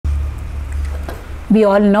We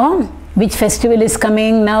all know which festival is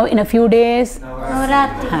coming now in a few days.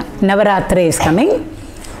 Navaratri. Navaratri is coming.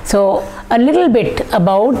 So a little bit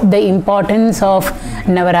about the importance of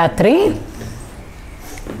Navaratri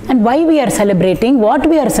and why we are celebrating, what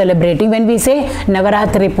we are celebrating when we say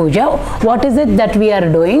Navaratri Puja, what is it that we are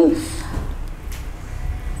doing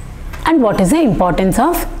and what is the importance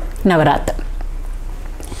of Navaratri.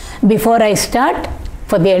 Before I start,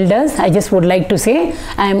 for the elders, I just would like to say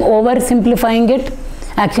I am oversimplifying it,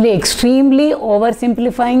 actually extremely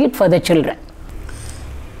oversimplifying it for the children.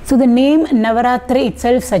 So the name Navaratri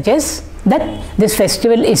itself suggests that this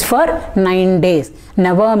festival is for 9 days.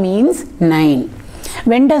 Nava means 9.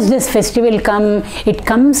 When does this festival come? It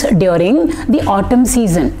comes during the autumn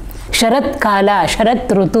season. Sharat Kala, Sharat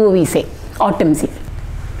Rutu we say, autumn season.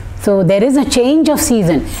 So there is a change of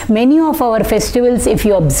season. Many of our festivals, if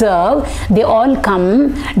you observe, they all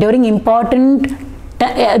come during important,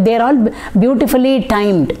 they are all beautifully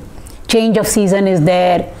timed. Change of season is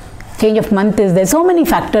there, change of month is there, so many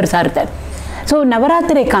factors are there. So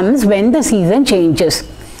Navaratri comes when the season changes.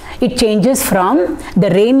 It changes from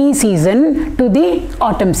the rainy season to the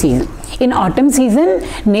autumn season. In autumn season,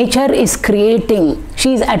 nature is creating.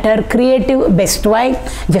 She is at her creative best. Why?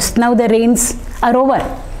 Just now the rains are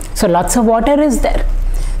over. So lots of water is there.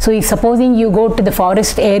 So if supposing you go to the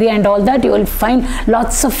forest area and all that, you will find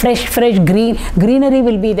lots of fresh greenery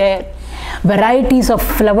will be there. Varieties of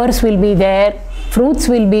flowers will be there. Fruits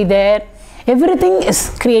will be there. Everything is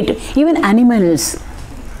creative. Even animals.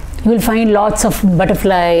 You will find lots of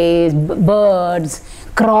butterflies, birds,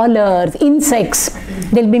 crawlers, insects.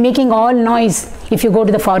 They will be making all noise if you go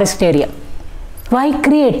to the forest area. Why?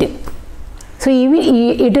 Creative. So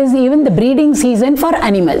it is even the breeding season for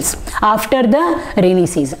animals after the rainy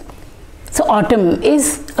season. So autumn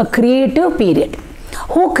is a creative period.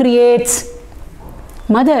 Who creates?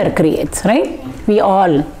 Mother creates, right? We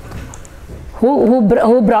all.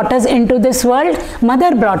 Who brought us into this world?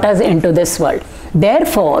 Mother brought us into this world.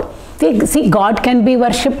 Therefore, see, God can be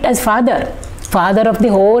worshipped as Father, Father of the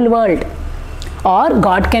whole world. Or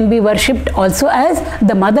God can be worshipped also as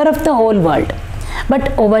the Mother of the whole world.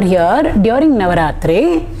 But over here, during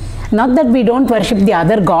Navaratri, not that we don't worship the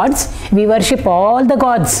other gods, we worship all the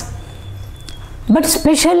gods. But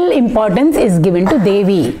special importance is given to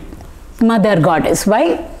Devi, Mother Goddess.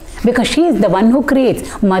 Why? Because she is the one who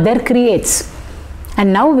creates. Mother creates.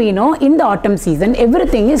 And now we know in the autumn season,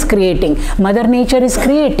 everything is creating. Mother Nature is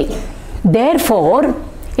creating. Therefore,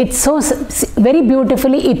 it's so very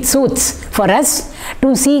beautifully, it suits for us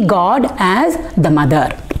to see God as the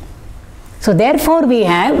Mother. So therefore we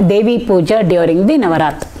have Devi Puja during the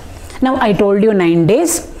Navaratri. Now I told you 9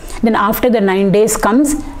 days. Then after the 9 days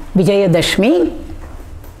comes Vijayadashami.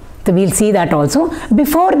 So we'll see that also.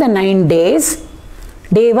 Before the 9 days,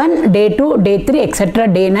 day 1, day 2, day 3, etc.,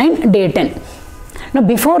 day 9, day 10. Now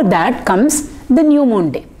before that comes the new moon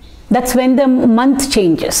day. That's when the month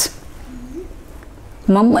changes.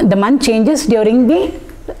 The month changes during the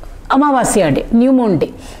Amavasya day, new moon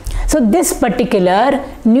day. So this particular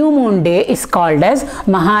new moon day is called as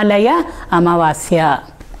Mahalaya Amavasya.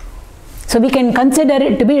 So we can consider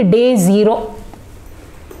it to be day 0.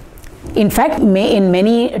 In fact, in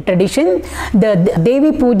many traditions, the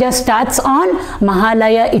Devi Puja starts on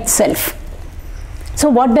Mahalaya itself. So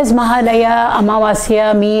what does Mahalaya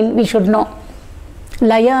Amavasya mean? We should know.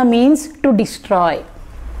 Laya means to destroy.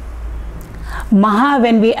 Maha,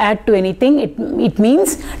 when we add to anything, it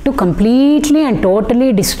means to completely and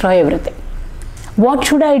totally destroy everything. What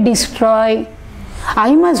should I destroy?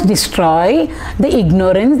 I must destroy the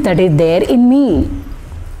ignorance that is there in me.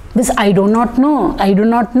 This I do not know, I do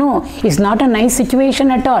not know is not a nice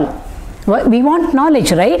situation at all. We want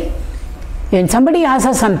knowledge, right? When somebody asks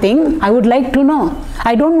us something, I would like to know.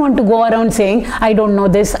 I don't want to go around saying, I don't know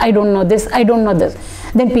this, I don't know this, I don't know this.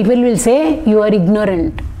 Then people will say, you are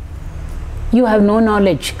ignorant. You have no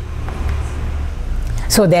knowledge.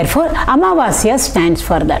 So therefore, Amavasya stands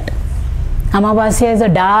for that. Amavasya is a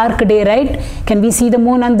dark day, right? Can we see the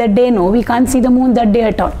moon on that day? No, we can't see the moon that day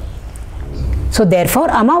at all. So therefore,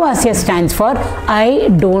 Amavasya stands for I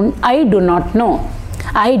do not know.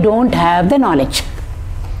 I don't have the knowledge.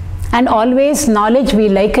 And always knowledge, we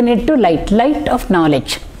liken it to light, light of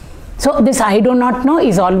knowledge. So this I do not know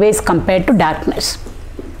is always compared to darkness.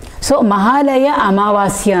 So Mahalaya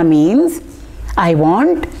Amavasya means I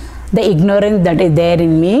want the ignorance that is there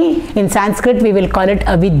in me. In Sanskrit we will call it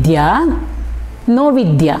avidya, no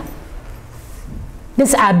vidya.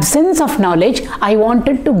 This absence of knowledge, I want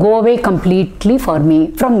it to go away completely from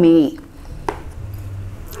me.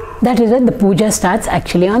 That is why the puja starts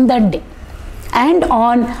actually on that day. And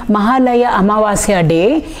on Mahalaya Amavasya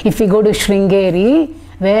day, if we go to Sringeri,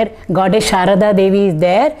 where Goddess Sharada Devi is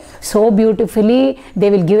there, so beautifully they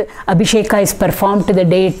will give, Abhisheka is performed to the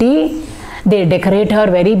deity, they decorate her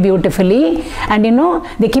very beautifully, and you know,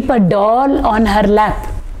 they keep a doll on her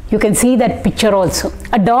lap. You can see that picture also,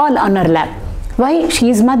 a doll on her lap. Why? She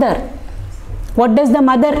is mother. What does the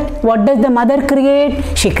mother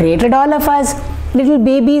create? She created all of us. Little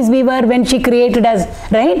babies we were when she created us,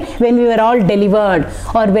 right? When we were all delivered,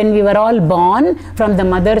 or when we were all born from the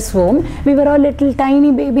mother's womb, we were all little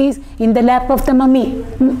tiny babies in the lap of the mummy,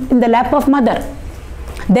 in the lap of mother.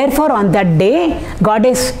 Therefore, on that day,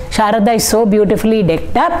 Goddess Sharada is so beautifully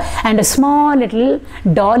decked up, and a small little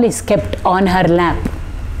doll is kept on her lap.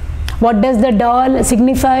 What does the doll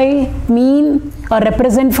signify, mean, or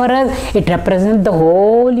represent for us? It represents the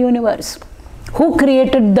whole universe. Who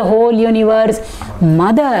created the whole universe?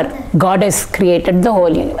 Mother, Goddess created the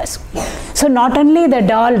whole universe. So not only the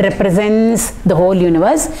doll represents the whole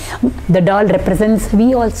universe, the doll represents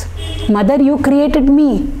we also. Mother, you created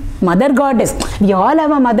me. Mother Goddess. We all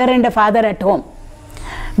have a mother and a father at home.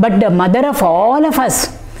 But the mother of all of us,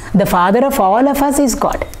 the father of all of us is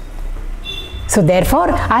God. So therefore,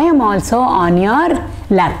 I am also on your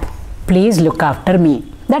lap. Please look after me.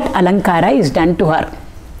 That alankara is done to her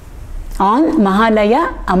on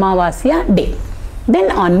Mahalaya Amavasya day.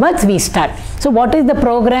 Then onwards we start. So what is the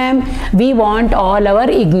program? We want all our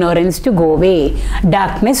ignorance to go away,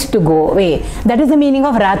 darkness to go away. That is the meaning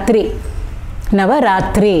of Ratri.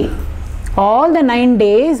 Navaratri. All the 9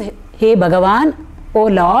 days, hey Bhagavan, O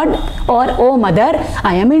Lord, or O Mother,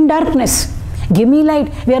 I am in darkness. Give me light.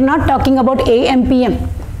 We are not talking about AM, PM,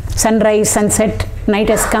 sunrise, sunset, night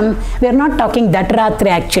has come. We are not talking that Ratri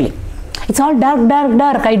actually. It's all dark, dark,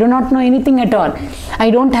 dark. I do not know anything at all. I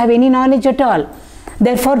don't have any knowledge at all.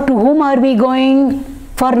 Therefore, to whom are we going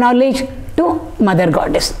for knowledge? To Mother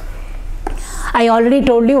Goddess. I already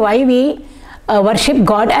told you why we worship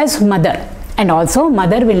God as Mother. And also,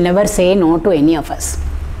 Mother will never say no to any of us.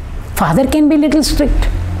 Father can be little strict.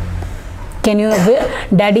 Can you,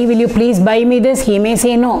 Daddy, will you please buy me this? He may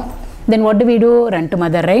say no. Then what do? Run to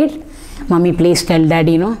Mother, right? Mommy, please tell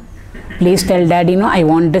Daddy no. Please tell Daddy no. I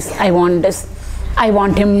want this. I want this. I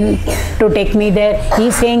want him to take me there.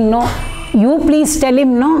 He's saying no. You please tell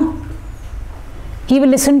him no. He will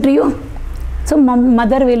listen to you. So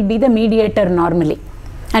Mother will be the mediator normally.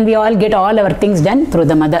 And we all get all our things done through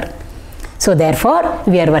the Mother. So therefore,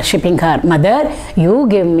 we are worshipping her. Mother, you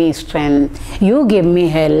give me strength, you give me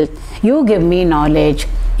health, you give me knowledge,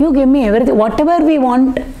 you give me everything. Whatever we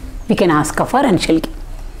want, we can ask of her and she'll give.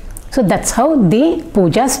 So that's how the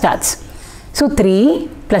puja starts. So 3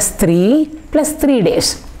 plus 3 plus 3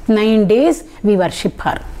 days. 9 days we worship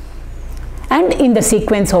her. And in the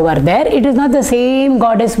sequence over there, it is not the same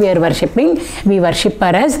goddess we are worshipping. We worship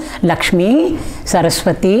her as Lakshmi,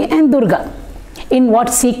 Saraswati and Durga. In what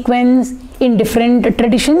sequence? In different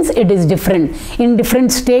traditions, it is different. In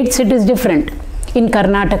different states, it is different. In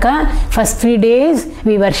Karnataka, first 3 days,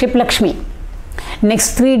 we worship Lakshmi.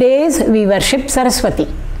 Next 3 days, we worship Saraswati.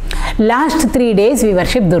 Last 3 days, we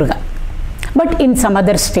worship Durga. But in some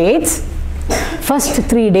other states, first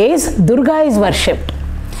 3 days, Durga is worshipped.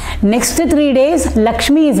 Next 3 days,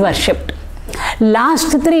 Lakshmi is worshipped.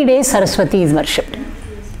 Last 3 days, Saraswati is worshipped.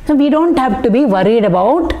 So we don't have to be worried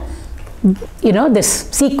about, this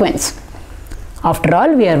sequence. After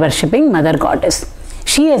all, we are worshipping Mother Goddess.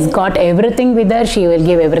 She has got everything with her. She will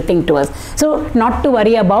give everything to us. So not to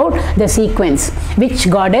worry about the sequence. Which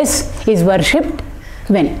goddess is worshipped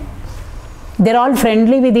when? They're all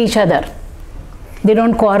friendly with each other. They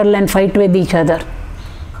don't quarrel and fight with each other.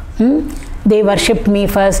 They worshipped me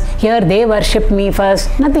first. Here they worship me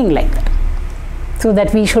first. Nothing like that. So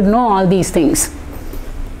that we should know all these things.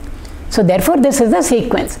 So therefore, this is the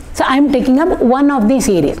sequence. So I am taking up one of the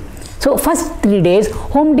series. So first 3 days,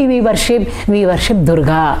 whom do we worship? We worship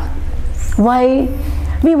Durga. Why?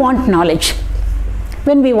 We want knowledge.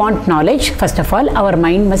 When we want knowledge, first of all, our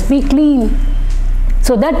mind must be clean.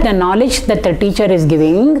 So that the knowledge that the teacher is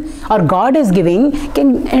giving or God is giving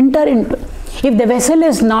can enter into. If the vessel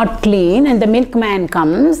is not clean and the milkman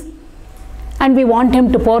comes and we want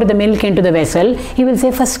him to pour the milk into the vessel, he will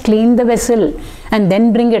say, first clean the vessel and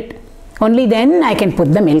then bring it. Only then I can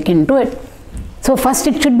put the milk into it. So first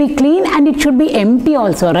it should be clean and it should be empty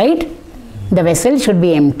also, right? The vessel should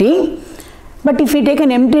be empty. But if we take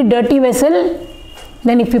an empty, dirty vessel,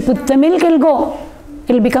 then if we put the milk, it will go.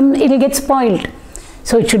 It will get spoiled.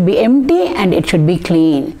 So it should be empty and it should be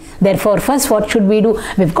clean. Therefore, first what should we do?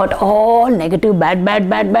 We've got all negative,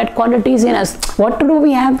 bad qualities in us. What to do?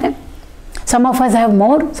 We have them. Some of us have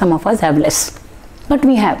more, some of us have less. But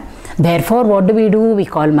we have. Therefore, what do? We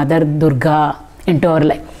call Mother Durga into our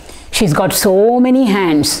life. She's got so many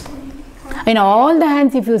hands. In all the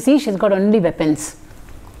hands, if you see, she's got only weapons.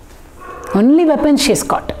 Only weapons she's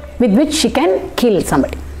got, with which she can kill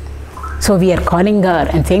somebody. So we are calling her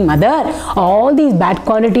and saying, Mother, all these bad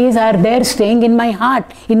qualities are there staying in my heart,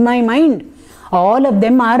 in my mind. All of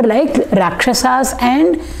them are like Rakshasas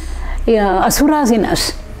and Asuras in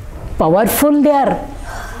us. Powerful they are.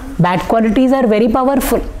 Bad qualities are very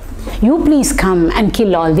powerful. You please come and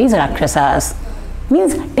kill all these Rakshasas.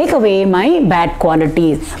 Means take away my bad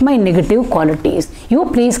qualities, my negative qualities. You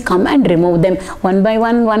please come and remove them one by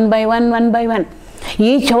one, one by one, one by one.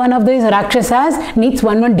 Each one of these Rakshasas needs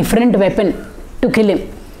one different weapon to kill him.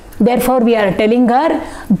 Therefore, we are telling her,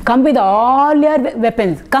 come with all your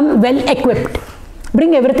weapons, come well equipped,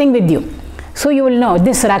 bring everything with you. So you will know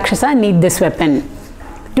this Rakshasa needs this weapon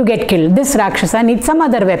to get killed, this Rakshasa needs some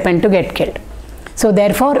other weapon to get killed. So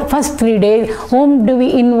therefore, first 3 days, whom do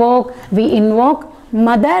we invoke? We invoke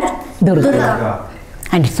Mother Durga.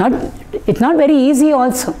 And it's not very easy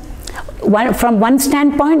also. From one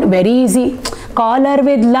standpoint, very easy. Call her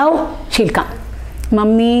with love, she'll come.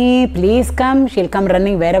 Mummy, please come. She'll come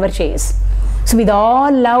running wherever she is. So with all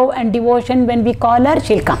love and devotion, when we call her,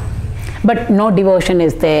 she'll come. But no devotion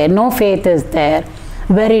is there, no faith is there.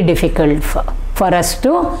 Very difficult for us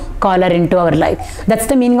to call her into our life. That's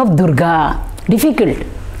the meaning of Durga. Difficult.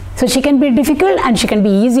 So she can be difficult and she can be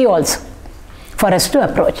easy also for us to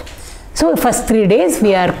approach. So first 3 days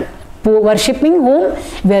we are worshipping whom?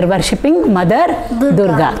 We are worshipping Mother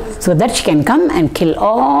Durga. So that she can come and kill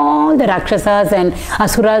all the Rakshasas and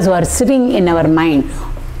Asuras who are sitting in our mind.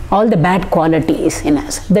 All the bad qualities in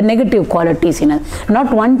us, the negative qualities in us.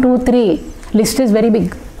 Not 1, 2, 3. List is very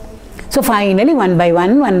big. So finally, one by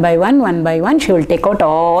one, one by one, one by one, she will take out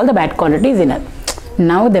all the bad qualities in her.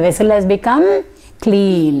 Now the vessel has become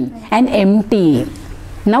clean and empty.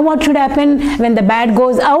 Now what should happen? When the bad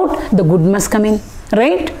goes out, the good must come in,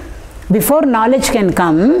 right? Before knowledge can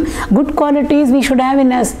come, good qualities we should have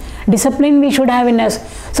in us, discipline we should have in us.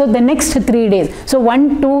 So the next 3 days, so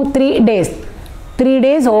 1, 2, 3 days, 3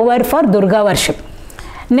 days over for Durga worship.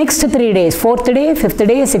 Next 3 days, 4th day, 5th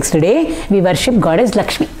day, 6th day, we worship Goddess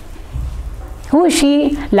Lakshmi. Who is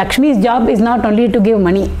she? Lakshmi's job is not only to give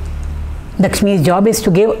money. Lakshmi's job is to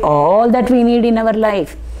give all that we need in our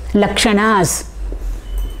life. Lakshanas.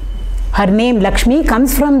 Her name Lakshmi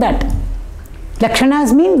comes from that.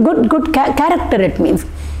 Lakshanas mean good character, it means.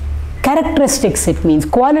 Characteristics, it means.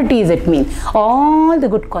 Qualities, it means. All the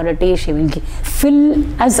good qualities she will give.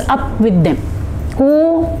 Fill us up with them.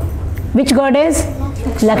 Who? Which goddess?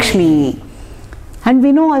 Lakshmi. And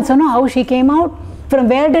we know also how she came out. From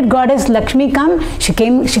where did Goddess Lakshmi come? She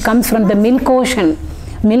comes from the milk ocean.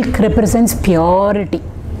 Milk represents purity.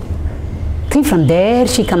 See, from there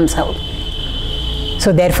she comes out.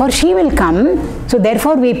 So therefore she will come. So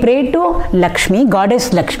therefore we pray to Lakshmi,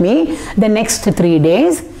 Goddess Lakshmi, the next 3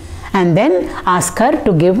 days, and then ask her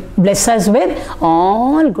to bless us with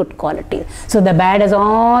all good qualities. So the bad has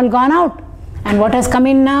all gone out. And what has come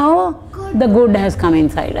in now? The good has come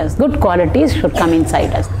inside us. Good qualities should come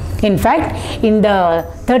inside us. In fact, in the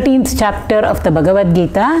 13th chapter of the Bhagavad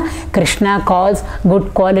Gita, Krishna calls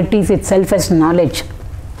good qualities itself as knowledge.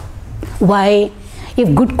 Why?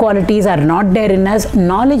 If good qualities are not there in us,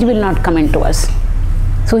 knowledge will not come into us.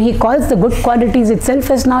 So he calls the good qualities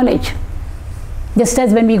itself as knowledge. Just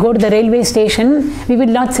as when we go to the railway station, we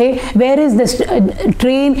will not say, where is this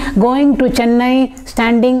train going to Chennai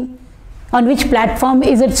standing? On which platform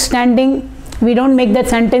is it standing? We don't make that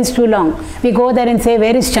sentence too long. We go there and say,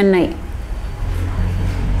 where is Chennai?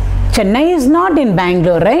 Chennai is not in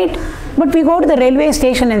Bangalore, right? But we go to the railway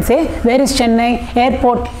station and say, where is Chennai?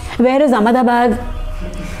 Airport. Where is Ahmedabad?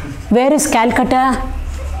 Where is Calcutta?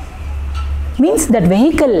 Means that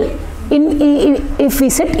vehicle, if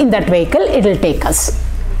we sit in that vehicle, it will take us.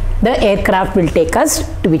 The aircraft will take us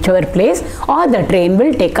to whichever place, or the train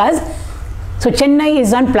will take us. So Chennai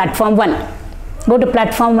is on platform 1. Go to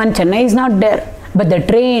platform 1, Chennai is not there. But the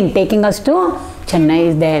train taking us to Chennai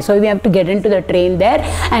is there. So we have to get into the train there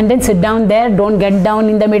and then sit down there. Don't get down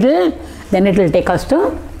in the middle. Then it will take us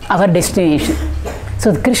to our destination.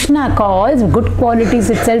 So Krishna calls good qualities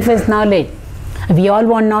itself as knowledge. We all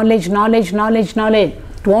want knowledge, knowledge, knowledge, knowledge.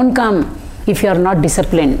 It won't come if you are not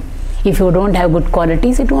disciplined. If you don't have good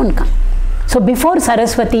qualities, it won't come. So before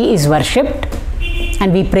Saraswati is worshipped,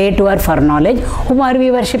 and we pray to her for knowledge, whom are we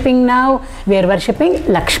worshipping now? We are worshipping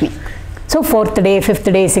Lakshmi. So 4th day,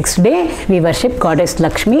 5th day, 6th day, we worship Goddess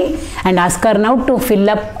Lakshmi and ask her now to fill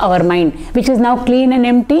up our mind, which is now clean and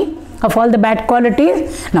empty of all the bad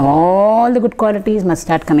qualities. Now all the good qualities must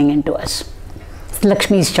start coming into us. It's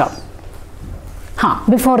Lakshmi's job.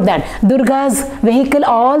 Before that, Durga's vehicle,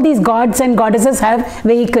 all these gods and goddesses have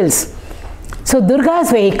vehicles. So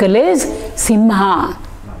Durga's vehicle is Simha.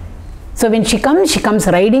 So when she comes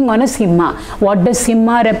riding on a Simha. What does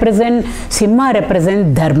Simha represent? Simha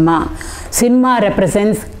represents Dharma. Simha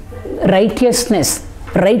represents righteousness,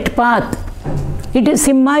 right path.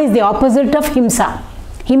 Simha is the opposite of Himsa.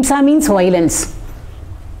 Himsa means violence.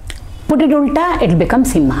 Put it ulta, it will become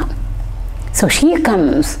Simha. So she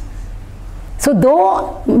comes. So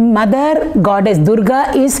though Mother Goddess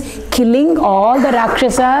Durga is killing all the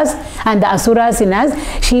Rakshasas and the Asuras in us,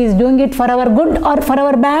 she is doing it for our good or for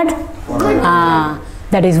our bad?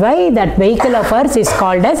 That is why that vehicle of hers is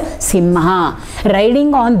called as Simha.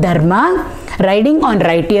 Riding on Dharma, riding on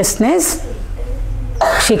righteousness,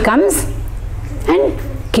 she comes and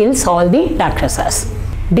kills all the Rakshasas,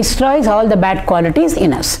 destroys all the bad qualities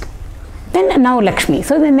in us. Then now Lakshmi.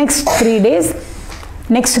 So the next 3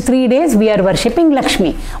 days we are worshipping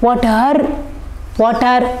Lakshmi. What are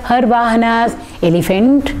her vahanas?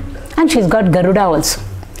 Elephant, and she's got Garuda also.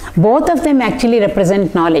 Both of them actually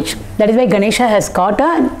represent knowledge. That is why Ganesha has got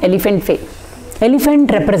an elephant face.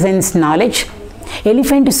 Elephant represents knowledge.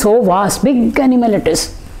 Elephant is so vast, big animal it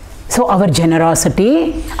is. So our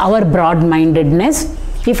generosity, our broad-mindedness,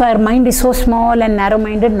 if our mind is so small and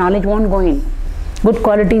narrow-minded, knowledge won't go in. Good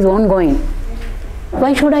qualities won't go in.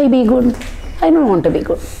 Why should I be good? I don't want to be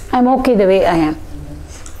good. I'm okay the way I am.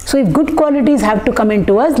 So if good qualities have to come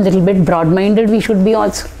into us, little bit broad-minded we should be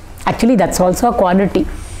also. Actually, that's also a quality.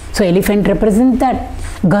 So elephant represents that.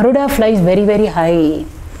 Garuda flies very, very high.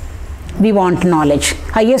 We want knowledge,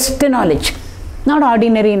 highest knowledge, not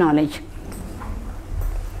ordinary knowledge.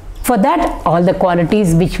 For that, all the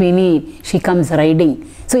qualities which we need, she comes riding.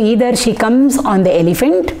 So either she comes on the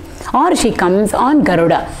elephant or she comes on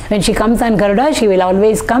Garuda. When she comes on Garuda, she will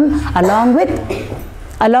always come along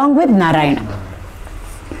with Narayana.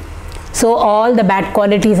 So all the bad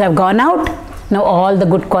qualities have gone out. Now all the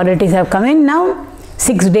good qualities have come in. Now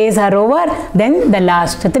 6 days are over. Then the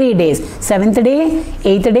last 3 days, 7th day,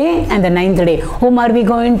 8th day and the 9th day. Whom are we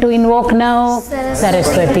going to invoke now?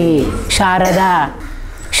 Saraswati. Sharada.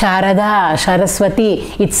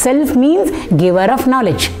 Saraswati itself means giver of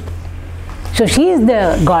knowledge. So she is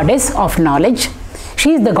the goddess of knowledge.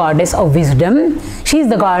 She is the goddess of wisdom. She is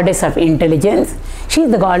the goddess of intelligence. She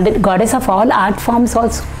is the goddess of all art forms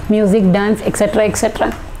also. Music, dance, etc.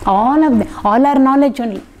 etc. All of them, all are knowledge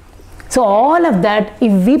only. So all of that,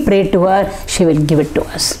 if we pray to her, she will give it to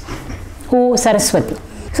us. Who? Saraswati.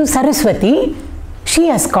 So Saraswati, she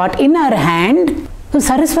has got in her hand. So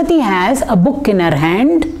Saraswati has a book in her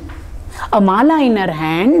hand, a mala in her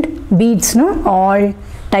hand, beads, no, all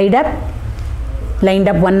tied up, lined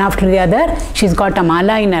up one after the other. She's got a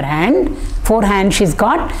mala in her hand, 4 hands she's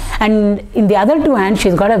got, and in the other 2 hands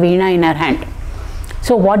she's got a veena in her hand.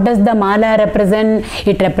 So what does the mala represent?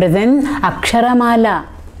 It represents akshara mala.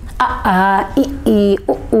 A, I, U,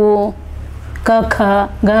 U, Ka, Kha,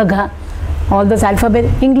 Ga, Gha. All those alphabet,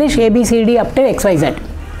 English, A, B, C, D up to X, Y, Z.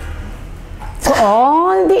 So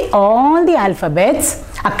all the alphabets,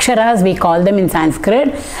 aksharas we call them in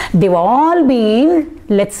Sanskrit, they've all been,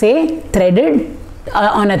 let's say, threaded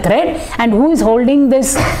on a thread. And who is holding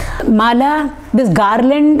this mala, this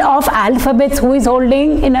garland of alphabets, who is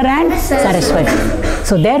holding in her hand? Saraswati.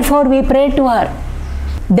 So therefore we pray to her.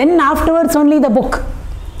 Then afterwards only the book.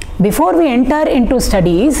 Before we enter into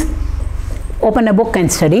studies, open a book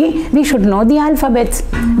and study, we should know the alphabets.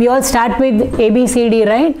 We all start with A, B, C, D,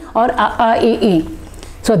 right? Or A, E, E.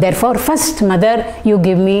 So therefore, first, Mother, you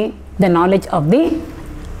give me the knowledge of the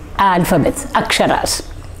alphabets, aksharas.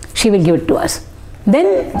 She will give it to us.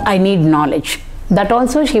 Then I need knowledge. That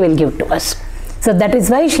also she will give to us. So that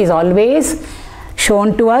is why she is always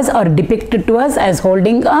shown to us or depicted to us as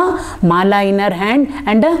holding a mala in her hand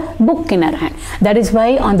and a book in her hand. That is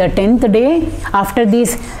why on the 10th day, after the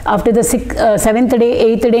 7th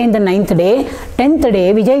day, 8th day and the 9th day, 10th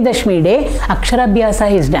day, Vijayadashami day,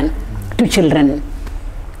 Aksharabhyasa is done to children.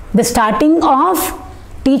 The starting of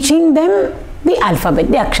teaching them the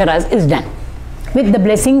alphabet, the aksharas is done. With the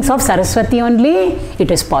blessings of Saraswati only,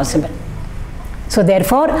 it is possible. So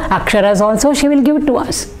therefore, aksharas also she will give to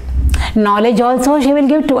us. Knowledge also she will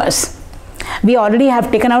give to us. We already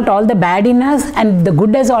have taken out all the bad in us and the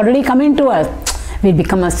good has already come into us. We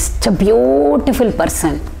become such a beautiful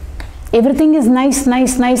person. Everything is nice,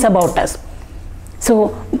 nice, nice about us.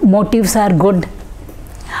 So motives are good.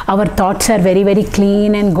 Our thoughts are very, very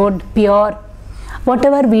clean and good, pure.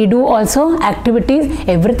 Whatever we do also, activities,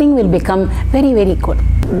 everything will become very, very good.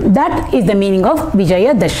 That is the meaning of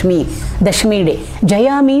Vijayadashami, Dashami day.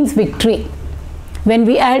 Jaya means victory. When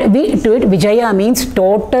we add V to it, Vijaya means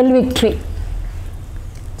total victory.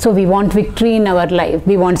 So we want victory in our life,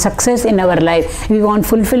 we want success in our life, we want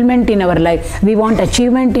fulfillment in our life, we want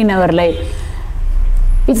achievement in our life.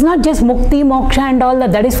 It's not just mukti, moksha and all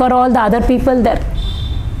that is for all the other people there.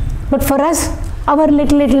 But for us, our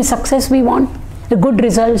little success we want, the good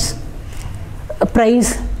results, a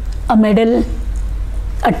prize, a medal,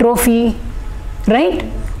 a trophy, right?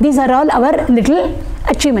 These are all our little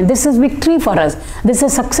achievement. This is victory for us. This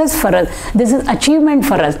is success for us. This is achievement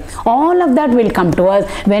for us. All of that will come to us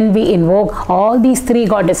when we invoke all these three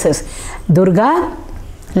goddesses, Durga,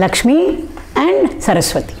 Lakshmi and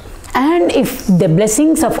Saraswati. And if the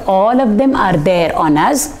blessings of all of them are there on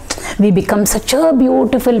us, we become such a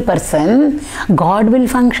beautiful person. God will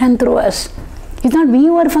function through us. It's not we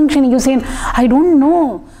who are functioning. You say, I don't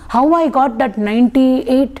know how I got that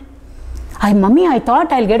 98. Mummy, I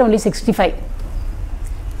thought I'll get only 65.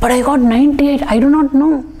 But I got 98. I do not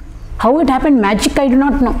know. How it happened, magic, I do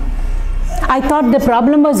not know. I thought the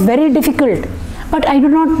problem was very difficult. But I do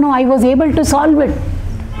not know. I was able to solve it.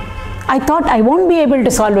 I thought I won't be able to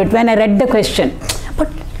solve it when I read the question. But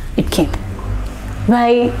it came.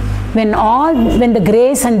 Why? When the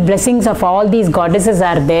grace and blessings of all these goddesses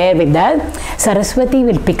are there with us, Saraswati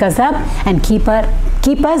will pick us up and keep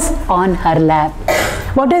us on her lap.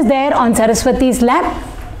 What is there on Saraswati's lap?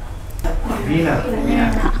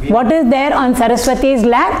 Veena. What is there on Saraswati's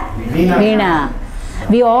lap? Veena.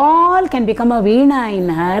 We all can become a Veena in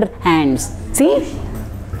her hands. See?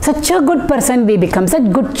 Such a good person we become,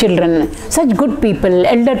 such good children, such good people,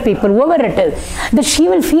 elder people, whoever it is, that she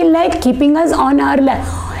will feel like keeping us on her lap.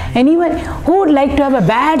 Anyone who would like to have a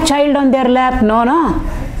bad child on their lap? No, no.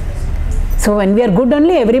 So when we are good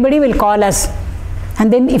only, everybody will call us.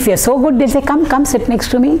 And then if we are so good, they'll say, come sit next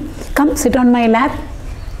to me. Come sit on my lap.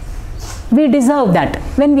 We deserve that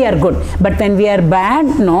when we are good. But when we are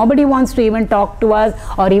bad, nobody wants to even talk to us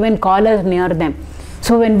or even call us near them.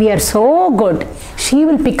 So when we are so good, she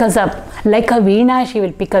will pick us up. Like a Veena, she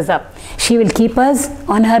will pick us up. She will keep us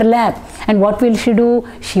on her lap. And what will she do?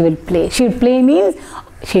 She will play. She will play means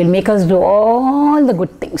she will make us do all the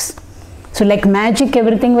good things. So like magic,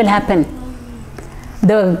 everything will happen.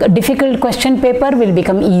 The difficult question paper will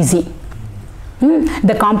become easy.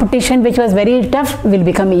 The competition which was very tough will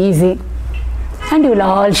become easy. And you will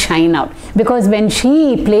all shine out. Because when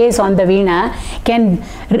she plays on the Veena, can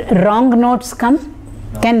wrong notes come?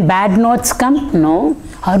 Can bad notes come? No.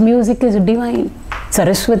 Her music is divine.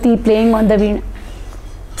 Saraswati playing on the Veena.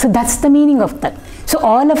 So that's the meaning of that. So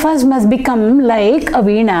all of us must become like a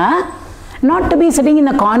Veena, not to be sitting in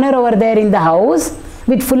a corner over there in the house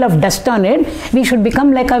with full of dust on it. We should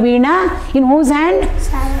become like a Veena in whose hand?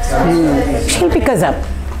 She'll pick us up.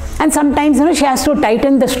 And sometimes, she has to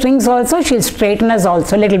tighten the strings also. She'll straighten us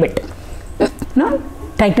also a little bit.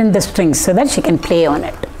 Tighten the strings so that she can play on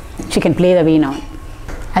it. She can play the Veena on it.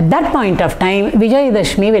 At that point of time,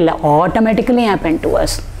 Vijayadashami will automatically happen to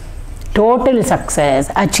us. Total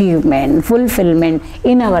success, achievement, fulfillment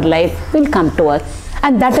in our life will come to us.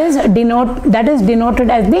 And that is denoted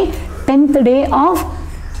as the 10th day of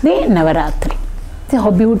the Navaratri. See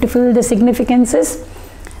how beautiful the significance is.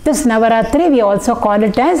 This Navaratri, we also call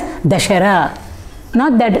it as Dashara.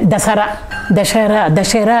 Not that Dasara,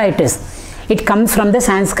 Dashara it is. It comes from the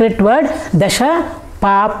Sanskrit word Dasha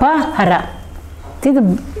Papa Hara. See,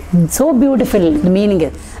 so beautiful the meaning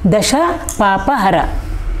is. Dasha Papa Hara.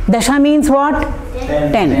 Dasha means what?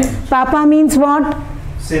 10. Papa means what?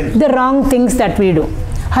 Sin. The wrong things that we do.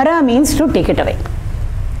 Hara means to take it away.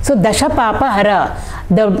 So Dasha Papa Hara,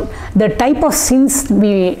 the type of sins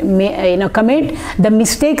we may, commit, the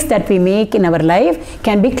mistakes that we make in our life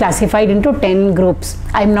can be classified into 10 groups.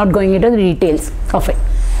 I am not going into the details of it.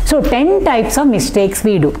 So 10 types of mistakes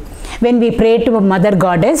we do. When we pray to a mother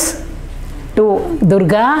goddess, to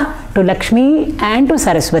Durga, to Lakshmi and to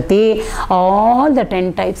Saraswati, all the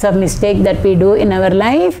 10 types of mistake that we do in our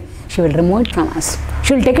life, she will remove it from us.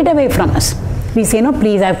 She will take it away from us. We say, no,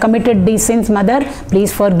 please, I have committed these sins, mother,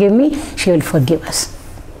 please forgive me. She will forgive us.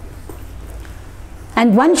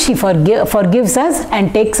 And once she forgives us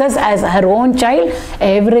and takes us as her own child,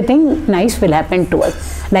 everything nice will happen to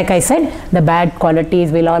us. Like I said, the bad qualities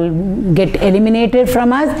will all get eliminated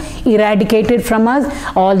from us, eradicated from us.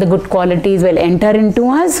 All the good qualities will enter into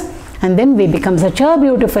us. And then we become such a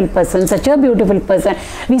beautiful person, such a beautiful person.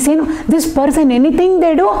 We say, no, this person, anything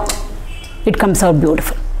they do, it comes out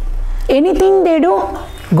beautiful. Anything they do,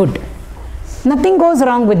 good. Nothing goes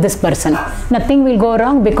wrong with this person. Nothing will go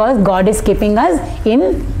wrong because God is keeping us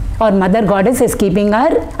in, or Mother Goddess is keeping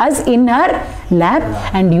us in her lap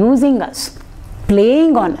and using us,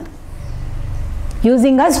 playing on us,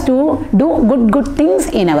 using us to do good things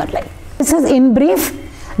in our life. This is in brief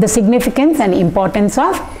the significance and importance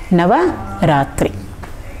of Navaratri.